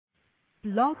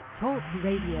Blog Talk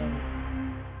Radio.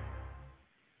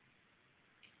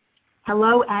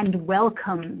 Hello and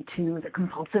welcome to the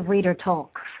Compulsive Reader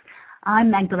Talks.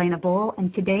 I'm Magdalena Ball,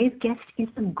 and today's guest is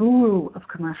the guru of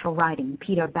commercial writing,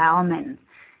 Peter Bowerman.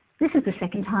 This is the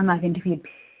second time I've interviewed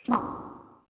Peter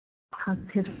because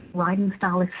his writing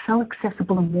style is so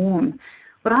accessible and warm.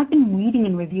 But I've been reading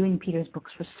and reviewing Peter's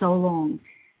books for so long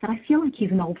that I feel like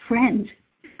he's an old friend.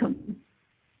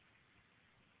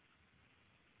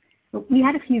 We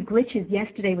had a few glitches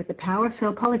yesterday with the power, so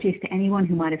apologies to anyone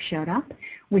who might have showed up.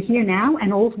 We're here now,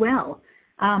 and all's well.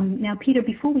 Now, Peter,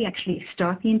 before we actually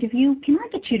start the interview, can I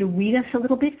get you to read us a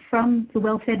little bit from The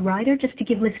Well-Fed Writer, just to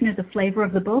give listeners a flavor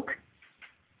of the book?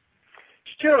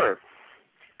 Sure.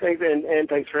 Thanks, and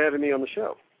thanks for having me on the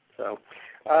show. So,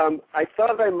 I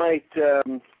thought I might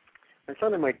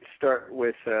start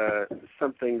with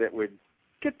something that would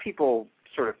get people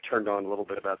sort of turned on a little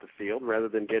bit about the field rather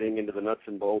than getting into the nuts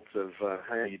and bolts of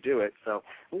how you do it. So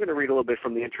I'm going to read a little bit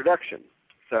from the introduction.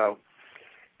 So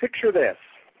picture this.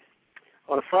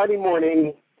 On a Friday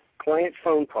morning client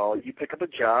phone call, you pick up a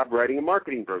job writing a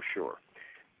marketing brochure.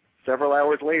 Several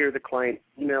hours later, the client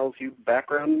emails you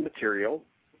background material.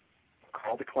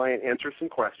 Call the client, answer some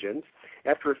questions.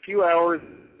 After a few hours,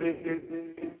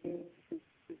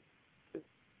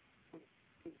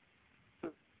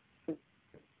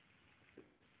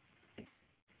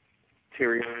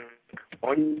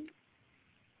 one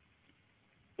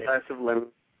glass of lemon,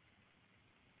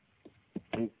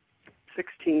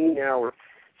 16 hours,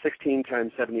 16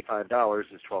 times $75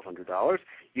 is $1,200.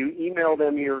 You email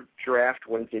them your draft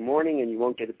Wednesday morning, and you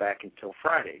won't get it back until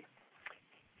Friday.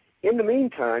 In the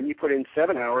meantime, you put in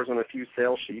 7 hours on a few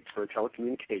sales sheets for a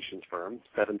telecommunications firm,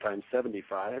 7 times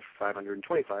 75,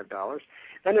 $525,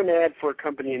 and an ad for a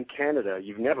company in Canada.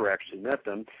 You've never actually met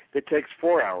them. That takes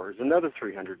 4 hours, another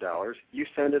 $300. You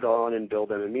send it on and bill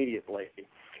them immediately.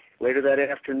 Later that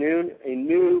afternoon, a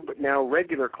new but now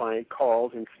regular client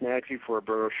calls and snags you for a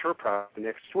brochure project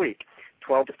next week,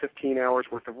 12 to 15 hours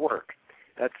worth of work.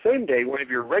 That same day, one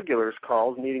of your regulars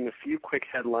calls needing a few quick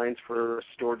headlines for a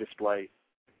store display.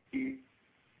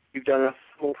 You've done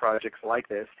several projects like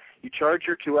this. You charge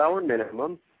your 2-hour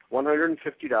minimum,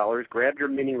 $150, grab your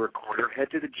mini recorder,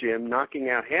 head to the gym, knocking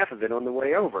out half of it on the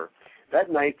way over. That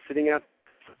night, sitting out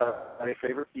my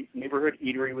favorite neighborhood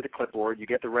eatery with a clipboard, you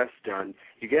get the rest done.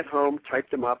 You get home, type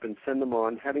them up, and send them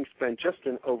on, having spent just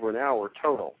over an hour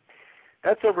total.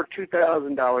 That's over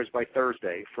 $2,000 by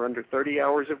Thursday for under 30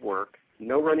 hours of work,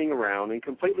 no running around, and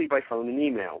completely by phone and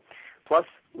email, plus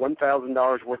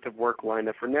 $1,000 worth of work lined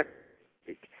up for next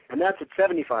week. And that's at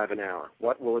 $75 an hour.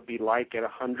 What will it be like at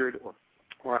 $100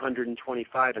 or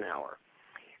 $125 an hour?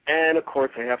 And, of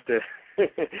course, I have to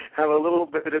have a little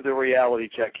bit of the reality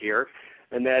check here,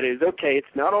 and that is, okay,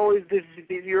 it's not always this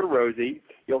easy or rosy.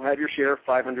 You'll have your share of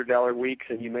 $500 weeks,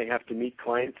 and you may have to meet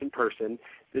clients in person.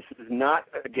 This is not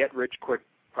a get-rich-quick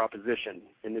proposition.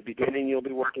 In the beginning, you'll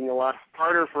be working a lot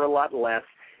harder for a lot less,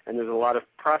 and there's a lot of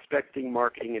prospecting,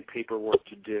 marketing, and paperwork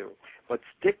to do. But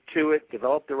stick to it,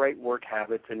 develop the right work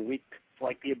habits, and weeks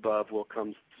like the above will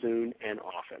come soon and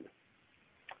often.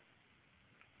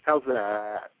 How's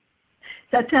that?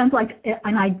 That sounds like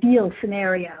an ideal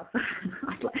scenario.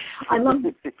 I love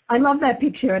that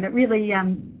picture, and it really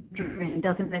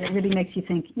doesn't it? It really makes you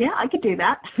think, yeah, I could do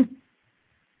that.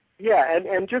 Yeah,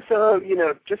 and just so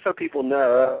people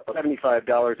know,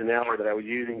 $75 an hour that I was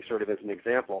using sort of as an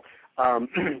example,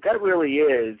 that really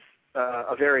is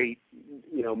a very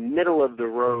middle of the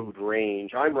road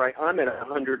range. I'm at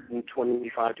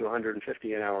 125 to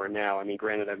 150 an hour now. I mean,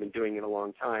 granted, I've been doing it a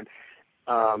long time,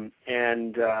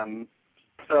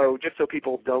 so just so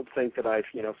people don't think that I've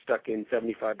stuck in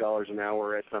 $75 an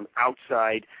hour as some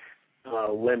outside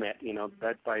limit,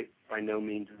 that by no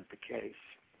means is the case.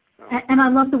 And I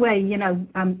love the way,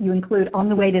 you include on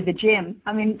the way to the gym.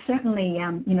 I mean, certainly,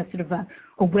 sort of a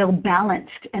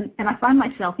well-balanced. And I find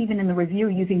myself, even in the review,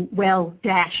 using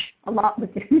well-dash a lot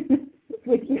with you.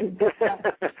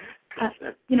 A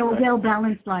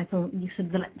well-balanced life, or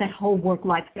sort of that whole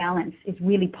work-life balance is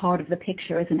really part of the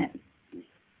picture, isn't it?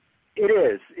 It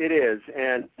is.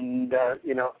 And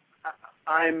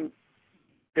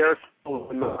there are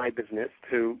people in my business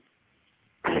who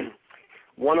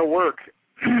want to work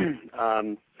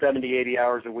 70, 80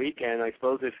 hours a week, and I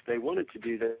suppose if they wanted to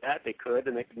do that, they could,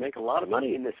 and they could make a lot of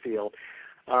money in this field.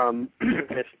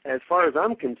 As far as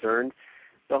I'm concerned,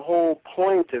 the whole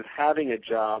point of having a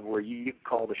job where you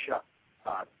call the shot,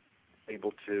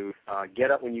 able to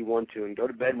get up when you want to and go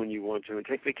to bed when you want to and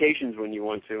take vacations when you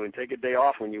want to and take a day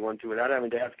off when you want to without having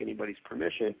to ask anybody's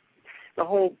permission, the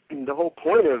whole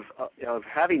point of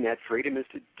having that freedom is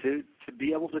to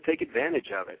be able to take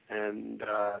advantage of it. And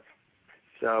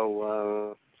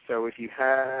so if you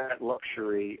had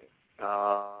luxury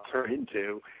turn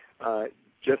into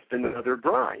just another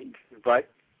grind, but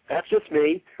that's just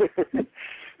me.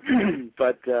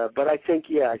 but I think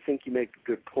you make a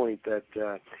good point that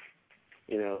the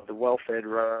well-fed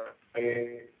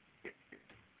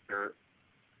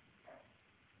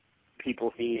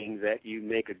people meaning that you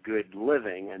make a good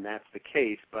living, and that's the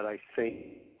case. But I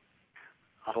think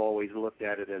I've always looked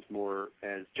at it as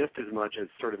just as much as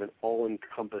sort of an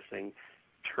all-encompassing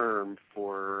term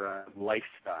for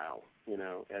lifestyle,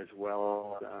 as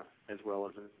well as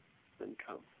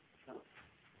income.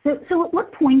 So at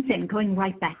what point then, going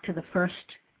right back to the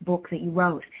first book that you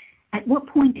wrote, at what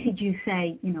point did you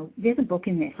say, there's a book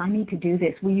in this, I need to do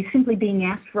this? Were you simply being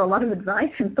asked for a lot of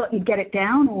advice and thought you'd get it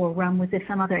down, or was there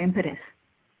some other impetus?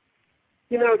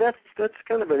 That's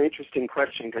kind of an interesting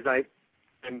question, because I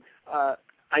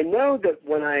know that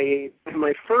my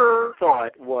first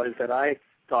thought was that I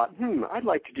thought, I'd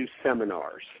like to do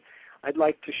seminars. I'd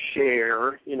like to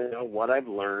share, what I've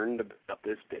learned about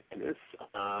this business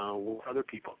with other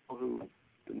people who are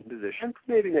in the position,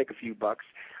 maybe make a few bucks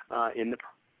in the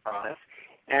process.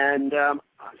 And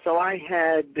so I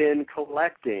had been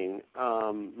collecting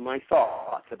my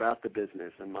thoughts about the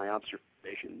business and my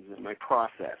observations and my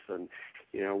process. And,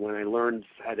 when I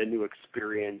had a new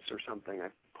experience or something, I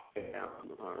put it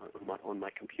down on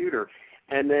my computer.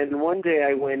 And then one day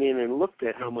I went in and looked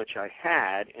at how much I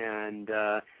had, and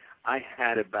I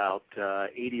had about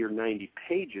 80 or 90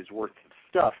 pages worth of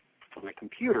stuff on my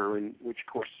computer, and which,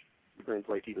 of course,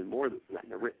 translates even more than that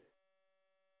in a written.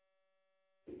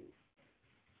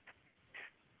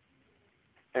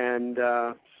 And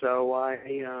so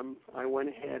I went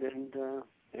ahead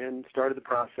and started the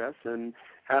process, and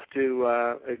have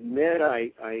to admit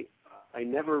I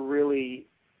never really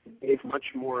gave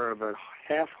much more of a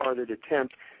half-hearted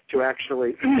attempt to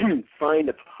actually find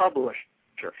a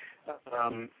publisher.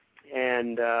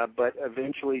 But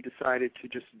eventually decided to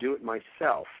just do it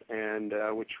myself, and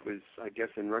which was, I guess,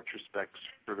 in retrospect,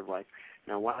 sort of like,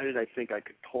 now why did I think I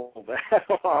could pull that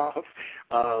off?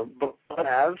 But I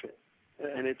have,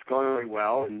 and it's going really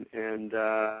well. And in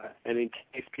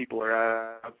case people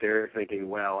are out there thinking,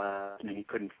 well, he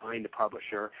couldn't find a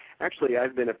publisher, actually,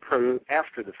 I've been approached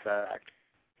after the fact.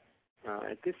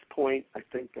 At this point, I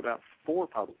think about 4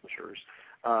 publishers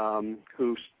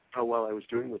who how well I was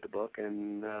doing with the book,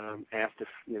 and asked if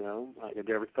I had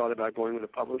ever thought about going with a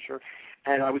publisher,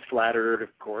 and I was flattered,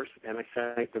 of course, and I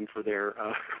thanked them for their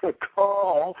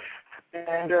call,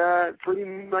 and pretty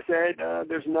much said,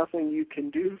 "There's nothing you can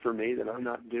do for me that I'm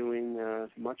not doing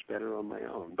much better on my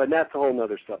own." But that's a whole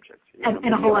other subject.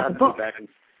 And a whole other book.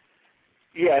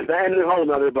 Yes, and a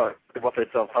whole other book. What they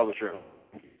self-publisher.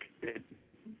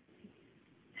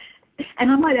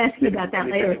 And I might ask you about that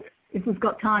later if we've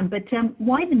got time. But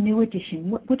why the new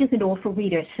edition? What does it offer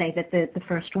readers, say, that the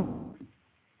first one?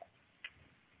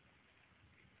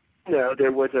 No,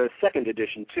 there was a second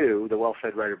edition too, The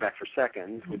Well-Fed Writer Back for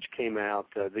Seconds, which came out.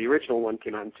 The original one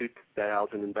came out in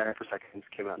 2000, and Back for Seconds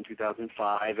came out in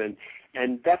 2005, and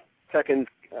that second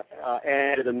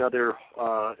added another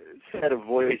set of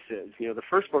voices. The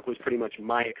first book was pretty much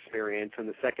my experience, and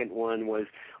the second one was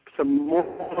some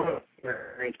more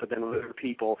experience, but then other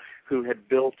people who had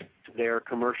built their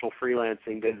commercial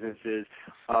freelancing businesses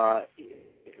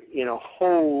in a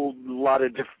whole lot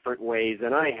of different ways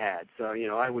than I had. So,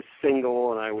 I was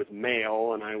single, and I was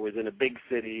male, and I was in a big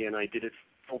city, and I did it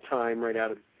full time right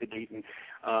out of the gate.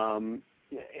 And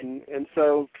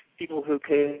so people who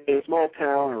came in a small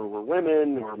town, or were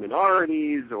women, or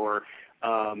minorities, or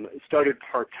started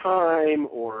part-time,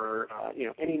 or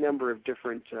any number of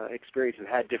different experiences,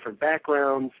 had different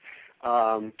backgrounds,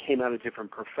 came out of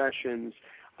different professions.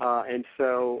 And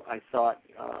so I thought,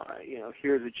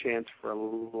 here's a chance for a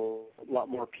lot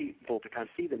more people to kind of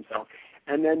see themselves.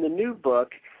 And then the new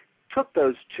book took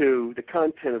those two, the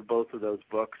content of both of those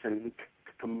books, and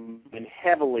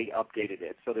heavily updated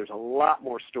it. So there's a lot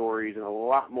more stories and a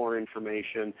lot more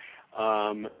information,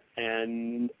 and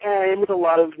with a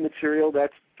lot of material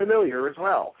that's familiar as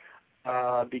well,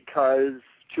 because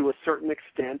to a certain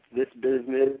extent this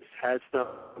business has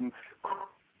some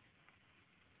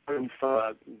and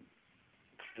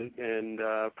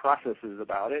processes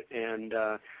about it, and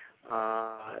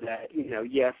that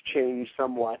yes, changed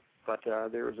somewhat, but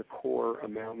there is a core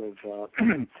amount of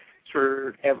sort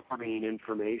of evergreen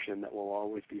information that will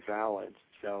always be valid.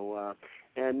 So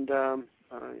and I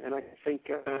think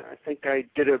I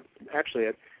did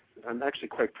I'm actually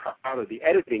quite proud of the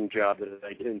editing job that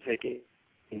I did in taking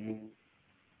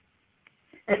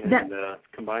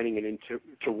combining it into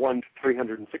one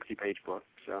 360-page book.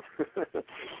 So,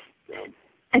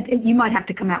 you might have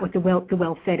to come out with the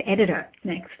well-fed editor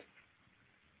next.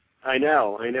 I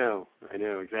know,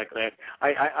 exactly.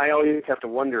 I always have to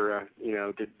wonder,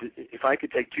 if I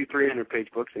could take two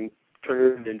 300-page books and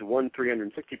turn it into one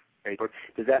 360-page book,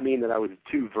 does that mean that I was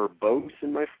too verbose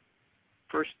in my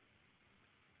first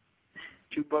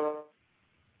two books?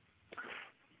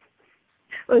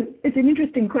 Well, it's an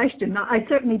interesting question. I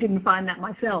certainly didn't find that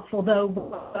myself,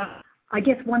 although I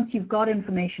guess once you've got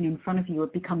information in front of you,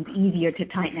 it becomes easier to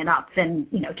tighten it up than,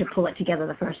 to pull it together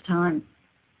the first time.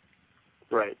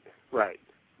 Right.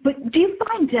 But do you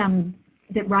find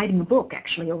that writing a book,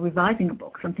 actually, or revising a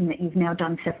book, something that you've now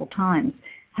done several times,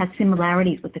 has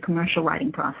similarities with the commercial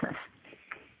writing process?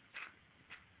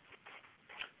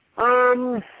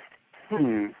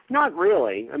 Not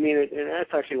really. I mean, and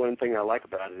that's actually one thing I like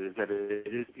about it, is that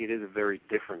it is a very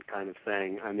different kind of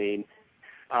thing. I mean,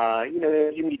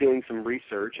 you can be doing some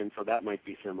research, and so that might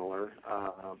be similar.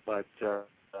 But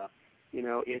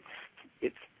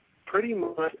it's pretty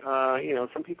much,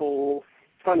 some people,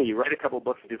 it's funny, you write a couple of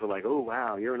books and people are like, oh,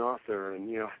 wow, you're an author, and,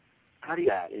 how do you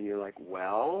do that? And you're like,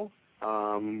 well,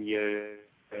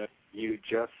 you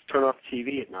just turn off the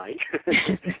TV at night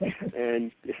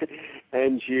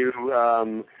and you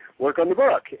work on the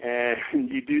book, and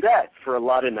you do that for a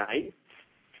lot of nights,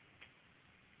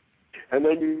 and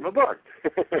then you have a book.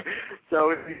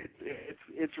 So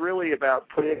it's really about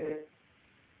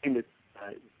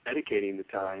dedicating the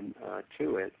time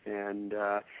to it, and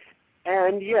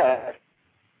yeah.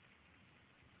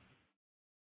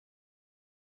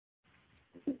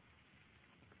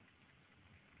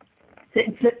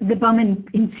 It's the bum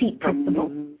in seat principle.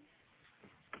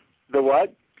 The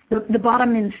what? The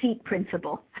bottom in seat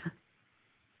principle.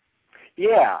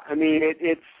 Yeah, I mean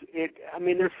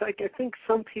there's like, I think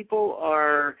a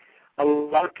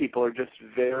lot of people are just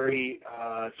very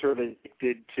sort of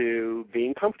addicted to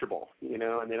being comfortable, and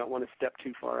they don't want to step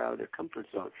too far out of their comfort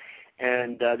zone.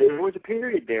 And there was a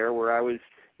period there where I was,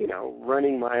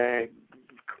 running my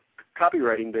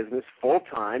copywriting business full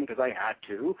time because I had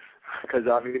to, because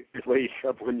obviously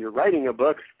when you're writing a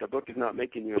book, the book is not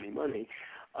making you any money.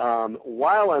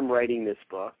 While I'm writing this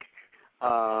book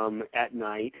at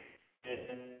night,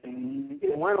 and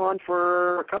it went on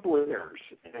for a couple of years,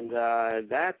 and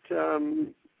that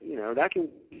can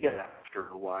get after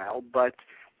a while. But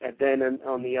then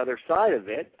on the other side of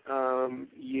it,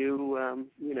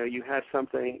 you have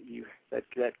something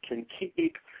that can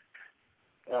keep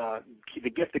the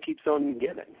gift that keeps on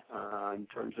giving, in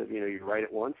terms of you write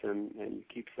it once and you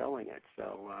keep selling it.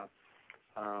 So,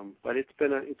 but it's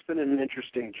been an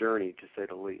interesting journey, to say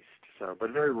the least. So, but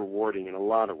very rewarding in a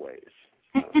lot of ways.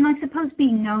 And I suppose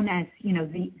being known as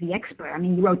the expert. I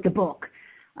mean, you wrote the book.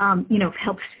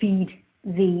 Helps feed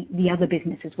the other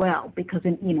business as well, because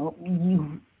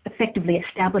you effectively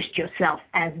established yourself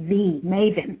as the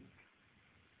maven.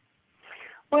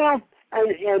 Well.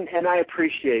 And I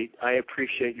appreciate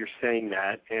your saying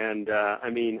that, and I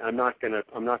mean I'm not gonna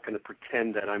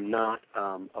pretend that I'm not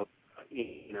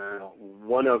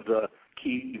one of the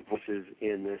key voices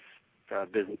in this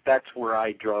business. That's where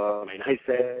I draw. I mean, I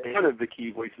say one of the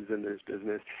key voices in this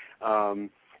business,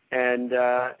 and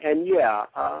yeah,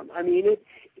 I mean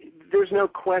there's no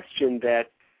question that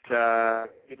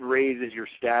it raises your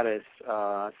status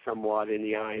somewhat in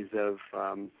the eyes of.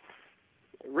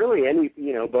 Really,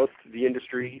 both the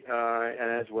industry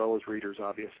as well as readers,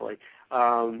 obviously,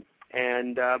 but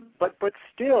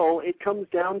still, it comes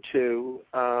down to,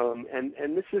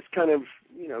 and this is kind of,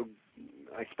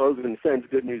 I suppose in a sense,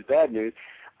 good news, bad news.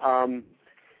 I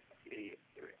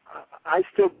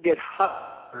still get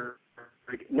hired,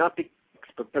 not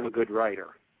because I'm a good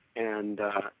writer, and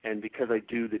because I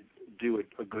do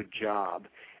a good job,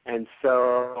 and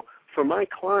so for my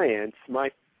clients,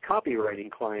 my copywriting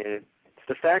clients.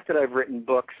 The fact that I've written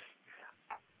books,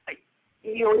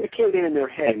 it can't get in their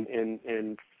head and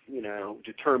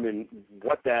determine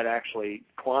what that actually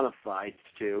quantifies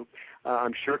to.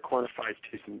 I'm sure it quantifies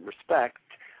to some respect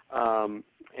and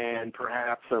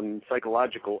perhaps some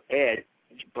psychological edge,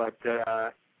 but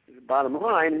the bottom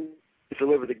line is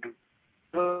deliver the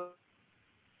good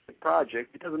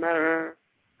project. It doesn't matter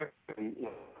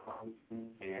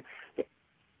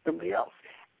somebody else.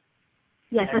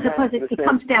 Yes, I suppose it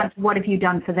comes down to what have you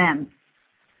done for them.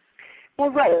 Well,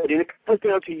 right, and it comes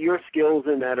down to your skills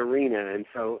in that arena, and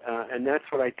so, and that's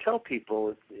what I tell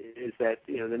people is that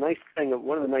the nice thing,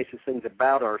 one of the nicest things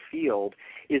about our field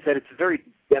is that it's very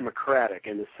democratic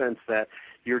in the sense that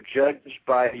you're judged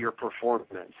by your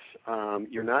performance.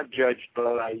 You're not judged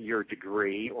by your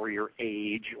degree or your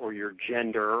age or your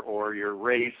gender or your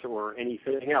race or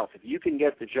anything else. If you can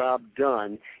get the job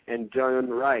done and done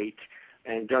right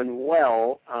and done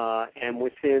well, and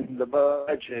within the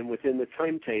budget and within the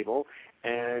timetable,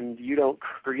 and you don't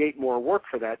create more work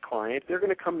for that client, they're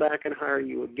going to come back and hire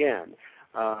you again.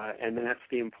 And that's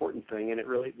the important thing, and it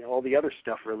really, all the other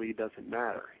stuff really doesn't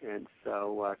matter. And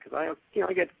so, because I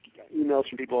get emails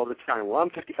from people all the time. Well,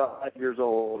 I'm 55 years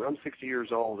old, or I'm 60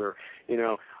 years old, or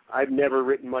I've never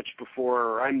written much before,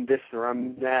 or I'm this, or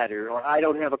I'm that, or I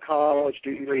don't have a college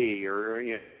degree, or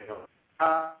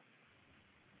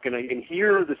and I can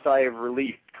hear the sigh of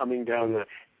relief coming down the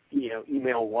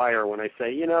email wire when I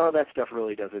say, that stuff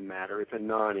really doesn't matter. It's a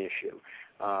non-issue.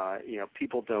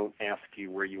 People don't ask you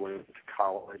where you went to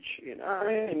college.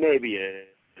 Maybe a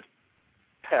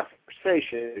past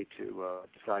conversation to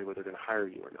decide whether they're going to hire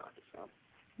you or not. So.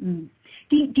 Mm.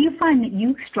 Do you find that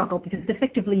you struggle, because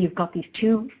effectively you've got these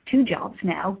two jobs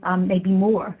now, maybe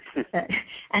more,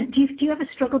 and do you ever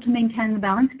struggle to maintain the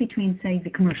balance between, say, the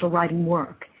commercial writing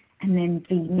work and then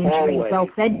the mentoring,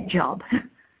 well-fed job?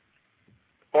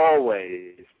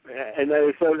 Always. And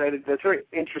that's very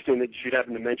interesting that you should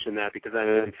happen to mention that, because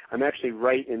I'm actually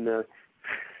right in the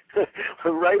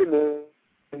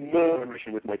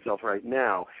conversation with myself right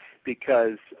now,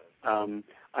 because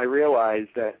I realize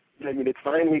that it's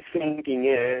finally sinking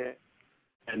in,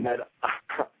 and that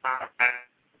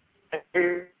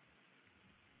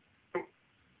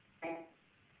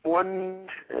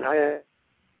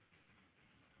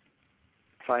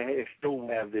if I still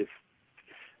have this.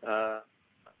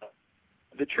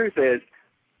 The truth is,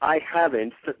 I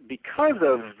haven't, because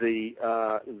of the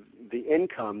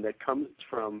income that comes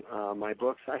from my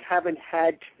books. I haven't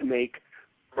had to make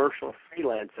commercial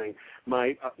freelancing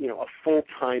my a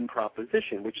full-time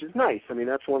proposition, which is nice. I mean,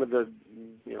 that's one of the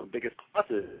biggest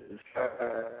pluses.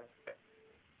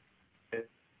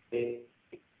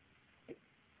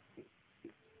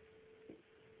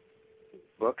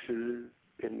 Books and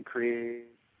create.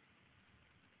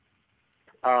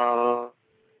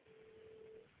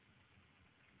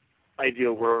 I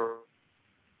deal with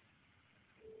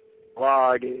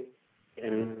blog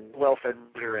and well-fed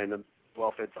reader and a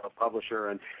well-fed self-publisher,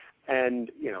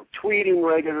 and tweeting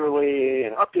regularly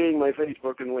and updating my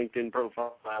Facebook and LinkedIn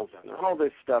profiles and all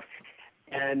this stuff,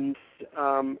 and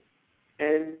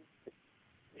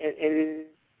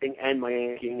my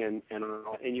inking and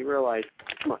you realize,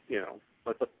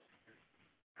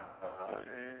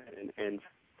 and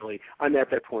really, I'm at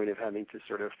that point of having to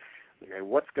sort of,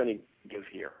 what's going to give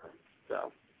here?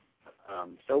 So,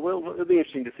 it'll be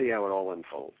interesting to see how it all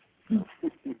unfolds. Do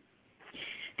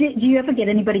you ever get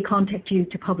anybody contact you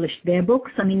to publish their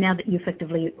books? I mean, now that you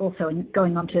effectively also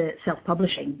going on to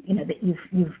self-publishing, that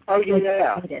you've. Oh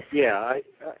yeah.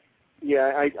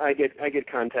 I get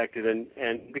contacted, and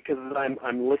because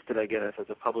I'm listed, I guess, as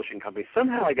a publishing company.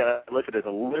 Somehow I got listed as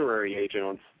a literary agent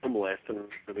on some list, and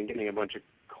I've been getting a bunch of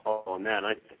calls on that.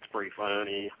 It's pretty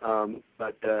funny,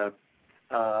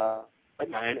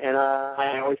 And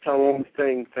I always tell them the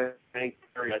thing, thank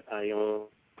you, I own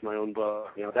my own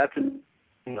book. That's a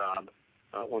job.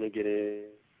 I don't want to get into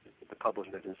the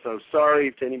publishing business. So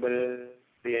sorry to anybody.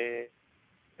 I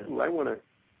want a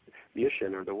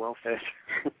musician or the well-fed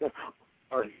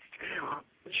artist.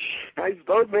 I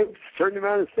suppose makes a certain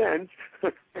amount of sense.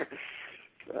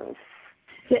 So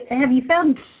have you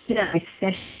found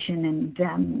recession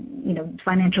and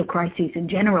financial crises in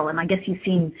general, and I guess you've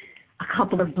seen a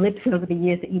couple of blips over the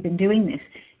years that you've been doing this,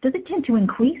 does it tend to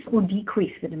increase or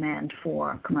decrease the demand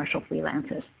for commercial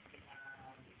freelancers?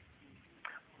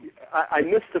 I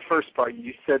missed the first part.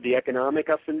 You said the economic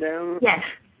ups and downs? Yes.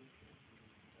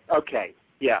 Okay,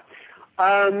 yeah.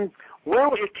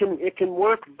 Well, it can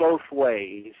work both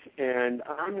ways, and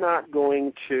I'm not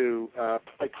going to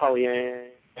play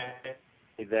Pollyanna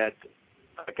that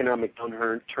economic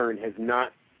downturn has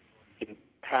not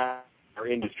impacted our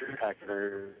industry,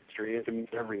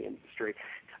 it's every industry.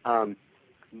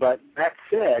 But that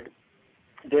said,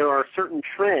 there are certain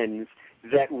trends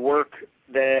that work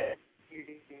that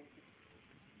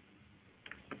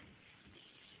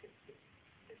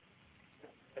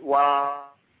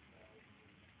while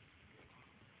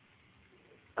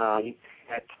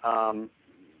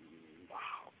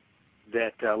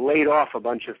that laid off a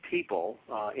bunch of people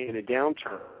in a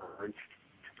downturn,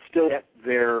 still get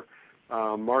their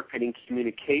marketing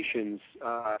communications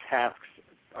tasks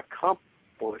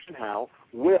accomplished somehow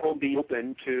will be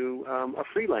open to a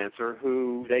freelancer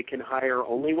who they can hire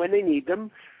only when they need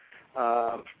them,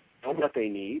 know what they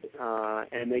need,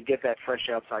 and they get that fresh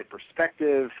outside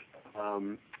perspective,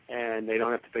 and they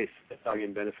don't have to face salary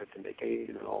and benefits and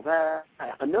vacation and all that.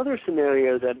 Another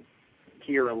scenario that I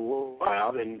hear a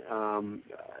lot and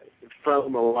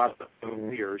from a lot of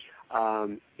leaders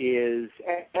is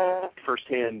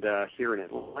firsthand here in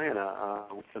Atlanta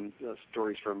with some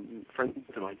stories from friends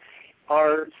of mine,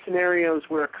 are scenarios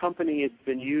where a company has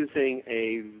been using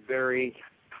a very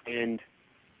high-end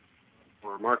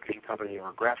or marketing company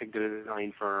or graphic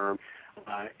design firm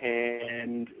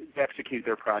and execute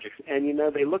their projects. And,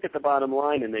 they look at the bottom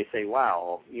line and they say,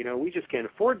 wow, we just can't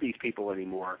afford these people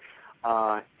anymore.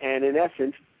 And in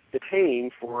essence, they're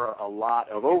paying for a lot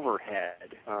of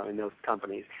overhead in those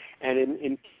companies. And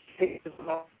in cases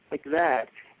like that,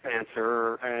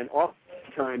 answer, and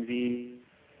oftentimes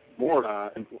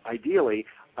more ideally,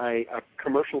 a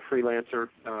commercial freelancer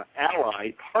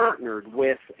ally partnered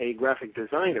with a graphic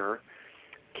designer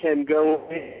can go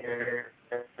in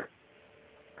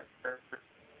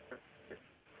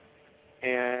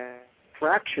and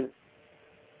fraction,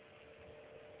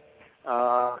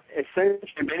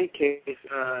 essentially in many cases,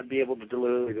 be able to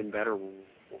deliver even better.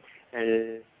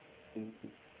 And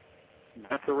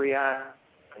that's a reality.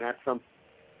 And that's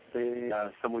something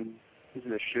someone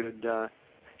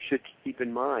should keep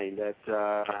in mind, that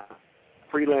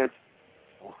freelance,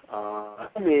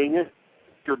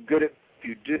 you're good at what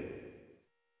you do.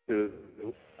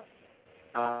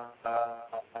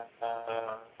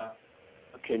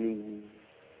 Can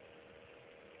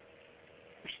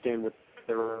understand what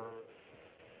they're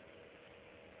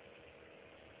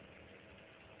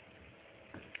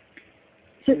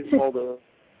called a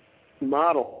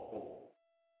model.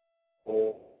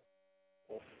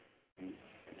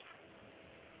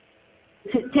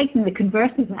 So taking the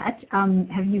converse of that,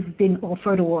 have you been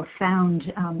offered or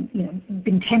found,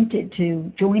 been tempted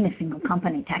to join a single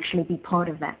company to actually be part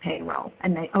of that payroll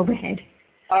and the overhead?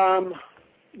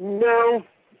 No.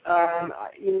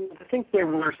 I think there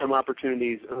were some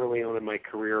opportunities early on in my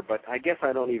career, but I guess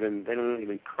they don't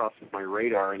even cross my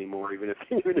radar anymore, even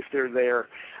if they're there,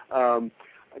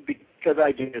 because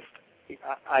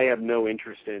I have no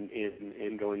interest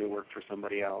in going to work for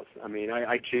somebody else. I mean,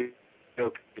 I choose.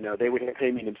 They would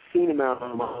pay me an obscene amount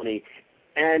of money,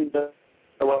 and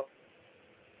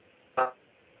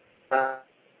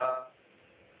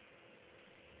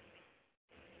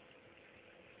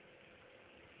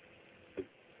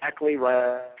exactly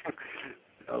right.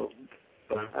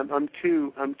 I'm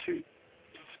too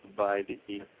by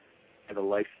the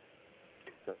life.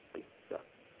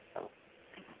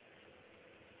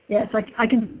 Yes, I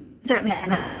can certainly,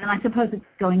 and I suppose it's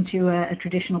going to a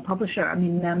traditional publisher. I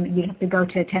mean, you have to go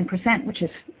to 10%, which is,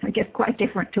 I guess, quite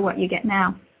different to what you get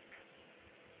now.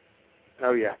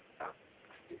 Oh yeah,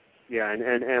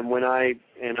 and when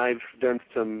I've done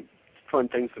some fun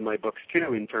things in my books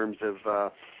too, in terms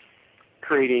of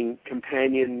creating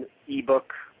companion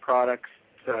ebook products,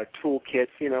 toolkits.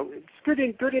 It's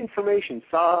good information,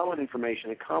 solid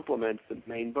information. It complements the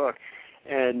main book,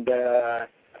 and a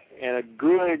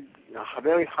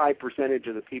very high percentage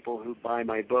of the people who buy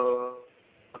my book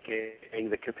getting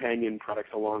the companion products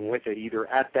along with it, either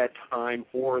at that time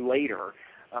or later.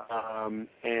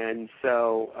 And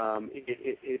so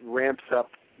it ramps up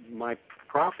my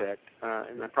profit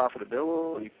and my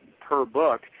profitability per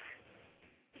book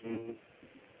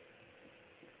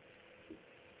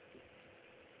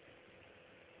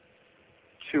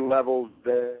to levels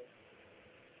that...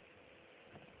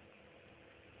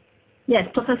 Yes,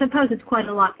 plus I suppose it's quite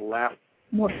a lot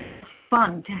more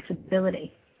fun,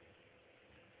 taxability.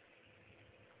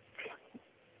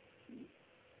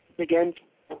 Again,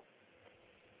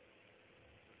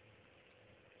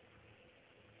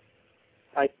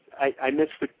 I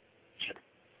missed the...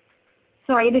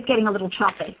 Sorry, it is getting a little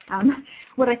choppy.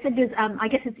 What I said is, I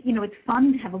guess it's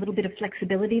fun to have a little bit of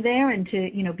flexibility there, and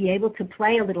to be able to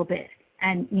play a little bit,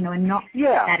 and and not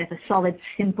that as a solid,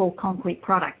 simple, concrete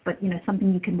product, but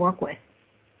something you can work with.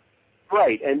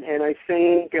 Right, and I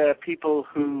think people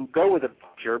who go with a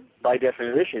publisher, by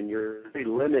definition, you're very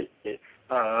limited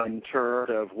in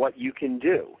terms of what you can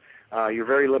do. You're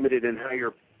very limited in how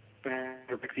your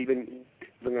books even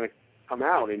going to come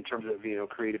out in terms of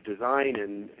creative design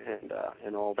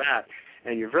and all that.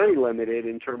 And you're very limited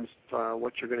in terms of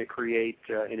what you're going to create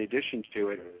in addition to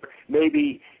it.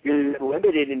 Maybe you're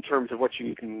limited in terms of what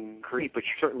you can create, but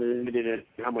you're certainly limited in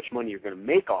how much money you're going to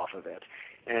make off of it.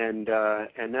 And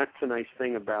that's the nice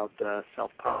thing about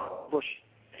self-publishing.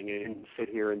 You can sit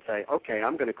here and say, okay,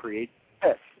 I'm going to create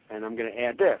this, I'm going to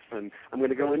add this, and I'm going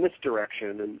to go in this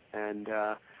direction, and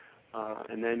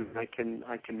then I can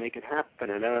make it happen,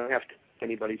 and I don't have to get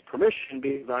anybody's permission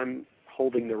because I'm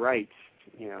holding the rights,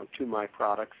 to my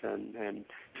products and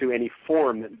to any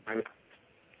form that I.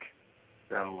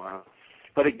 So,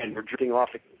 but again, we're drifting off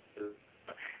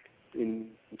into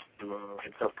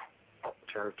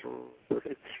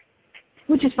territory,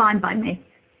 which is fine by me.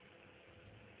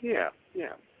 Yeah.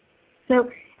 So,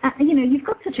 you've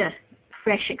got such a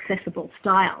fresh, accessible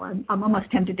style. I'm almost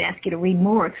tempted to ask you to read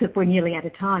more, except we're nearly out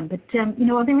of time. But, are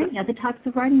there any other types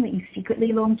of writing that you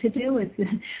secretly long to do? Is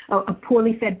a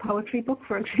poorly fed poetry book,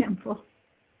 for example?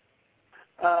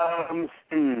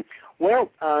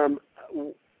 Well,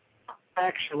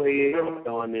 actually, early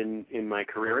on in my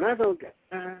career, and I've been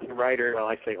a writer, well,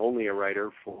 I say only a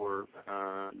writer, for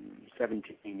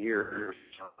 17 years.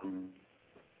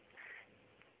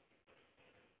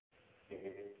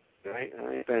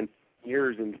 I spent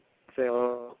years in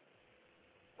sales.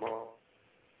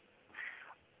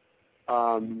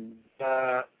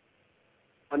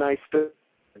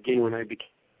 When I became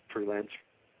freelance,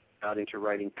 got into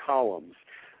writing columns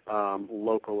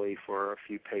locally for a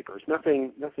few papers.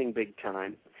 Nothing big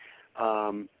time.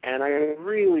 And I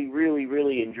really, really,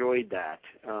 really enjoyed that.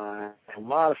 Had a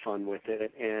lot of fun with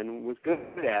it and was good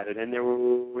at it. And there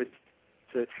was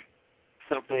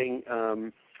something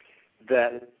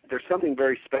that there's something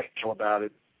very special about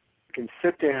it. You can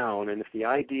sit down, and if the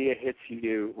idea hits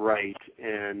you right,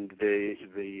 and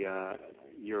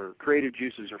your creative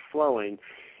juices are flowing,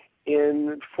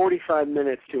 in 45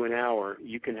 minutes to an hour,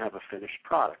 you can have a finished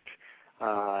product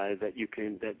that is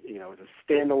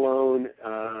a standalone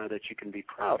that you can be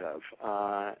proud of,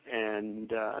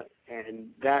 and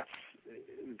that's,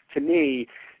 to me,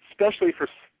 especially for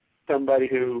somebody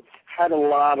who had a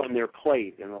lot on their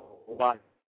plate and a lot.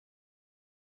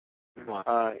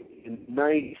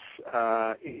 Nice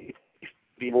to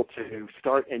be able to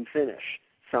start and finish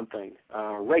something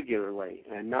regularly,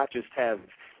 and not just have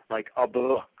like a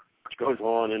book which goes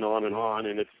on and on and on,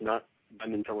 and it's not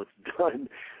done until it's done.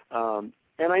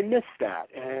 And I miss that.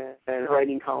 And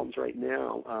writing columns right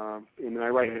now, and I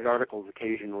write articles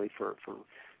occasionally for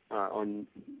on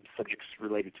subjects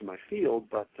related to my field,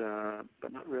 but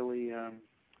not really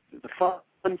the fun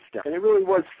stuff. And it really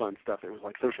was fun stuff. It was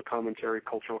like social commentary,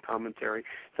 cultural commentary,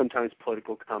 sometimes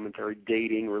political commentary,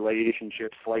 dating,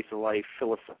 relationships, slice of life,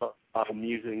 philosophical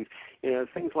musings,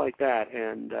 things like that.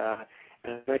 And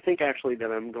I think actually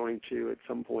that I'm going to, at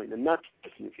some point, and not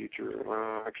just in the future,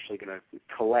 actually going to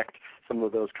collect some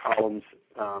of those columns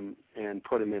and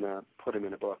put them in a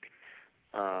book.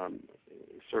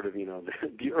 Sort of,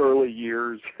 the early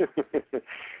years,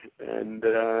 and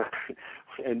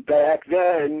back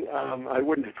then I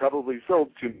wouldn't have probably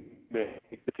sold too many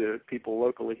to people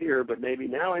locally here, but maybe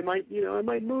now I might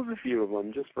move a few of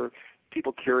them just for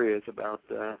people curious about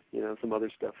some other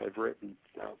stuff I've written.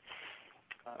 So,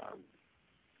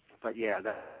 but yeah,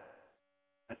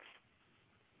 that's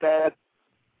that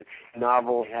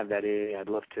novel. I have that in. I'd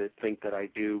love to think that I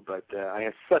do, but I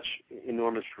have such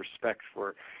enormous respect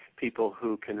for people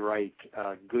who can write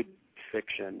good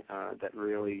fiction that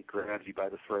really grabs you by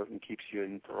the throat and keeps you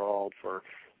enthralled for,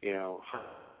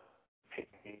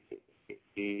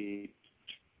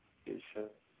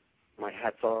 my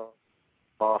hat's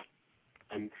off.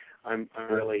 I'm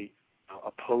really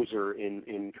a poser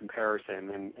in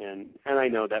comparison, and I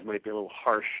know that might be a little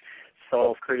harsh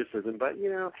self-criticism, but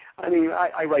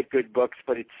I write good books,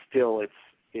 but it's still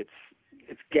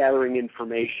it's gathering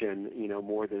information,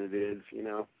 more than it is,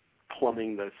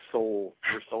 plumbing your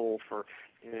soul for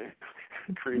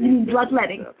creating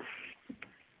bloodletting.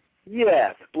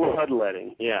 Yes,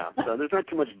 bloodletting. Yeah. So there's not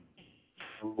too much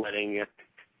bloodletting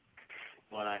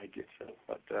what I do,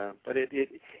 but it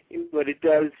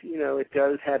does, it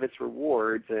does have its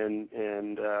rewards, and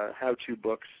how-to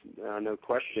books, no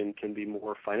question, can be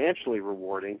more financially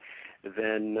rewarding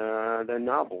than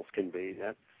novels can be.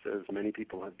 That's as many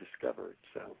people have discovered.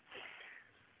 So,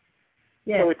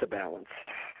 yeah. So it's a balance.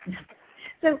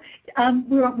 So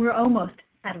we're almost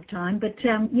out of time, but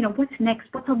what's next?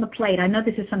 What's on the plate? I know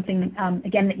this is something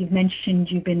again that you've mentioned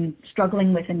you've been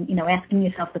struggling with, and asking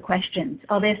yourself the questions.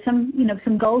 Are there some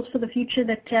some goals for the future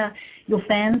that your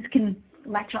fans can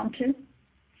latch onto?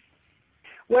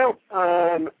 Well,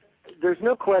 there's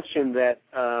no question that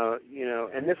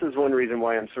and this is one reason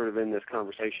why I'm sort of in this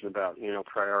conversation about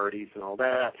priorities and all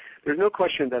that. There's no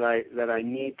question that I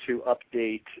need to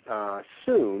update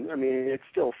soon. I mean, it's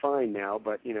still fine now,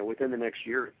 but within the next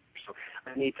year. So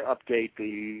I need to update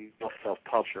the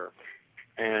self-publisher,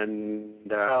 and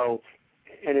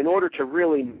in order to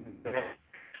really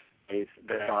make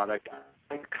the product,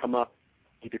 I come up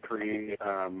to create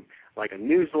like a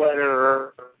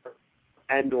newsletter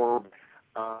and or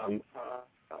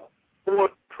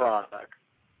book product.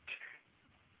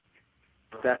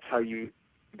 That's how you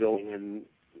build and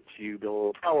you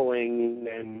build following,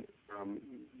 and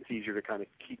it's easier to kind of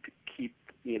keep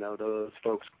those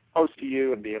folks close to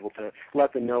you and be able to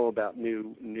let them know about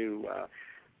new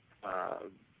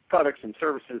products and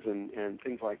services and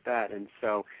things like that. And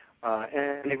so,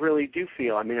 and I really do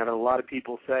feel, I mean, I've had a lot of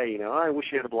people say, I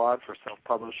wish you had a blog for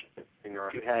self-publishing, or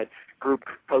if you had group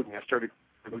coaching. I started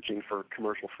coaching for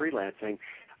commercial freelancing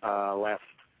last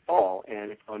fall,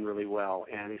 and it's done really well.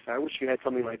 And they say, I wish you had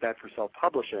something like that for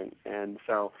self-publishing. And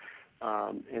so,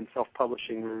 and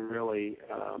self-publishing really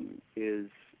is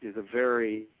a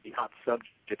very hot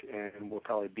subject, and will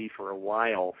probably be for a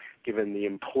while, given the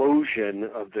implosion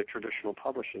of the traditional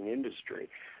publishing industry.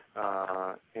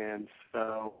 And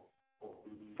so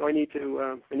I need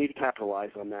to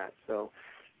capitalize on that. So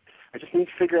I just need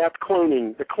to figure out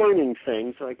the cloning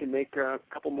thing, so I can make a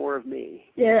couple more of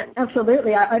me. Yeah,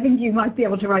 absolutely. I think you might be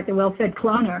able to write the well-fed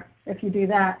cloner if you do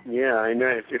that. Yeah, I know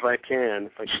if I can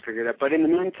figure it out. But in the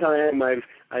meantime,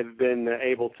 I've been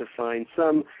able to find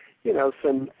some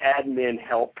admin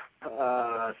help,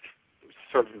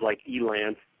 sort of like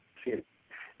Elance. You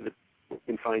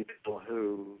can find people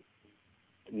who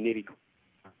nitty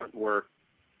work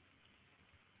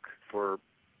for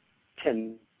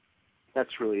 10.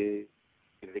 That's really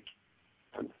the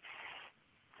key.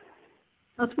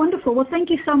 That's wonderful. Well, thank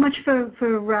you so much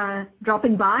for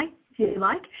dropping by, if you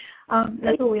like.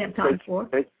 That's all we have time for.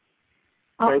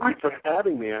 Thank you for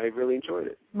having me. I really enjoyed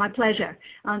it. My pleasure.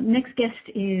 Next guest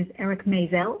is Eric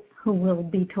Maisel, who will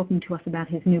be talking to us about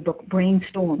his new book,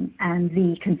 Brainstorm, and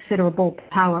the considerable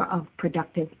power of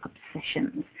productive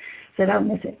obsessions. So don't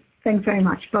miss it. Thanks very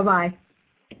much. Bye-bye.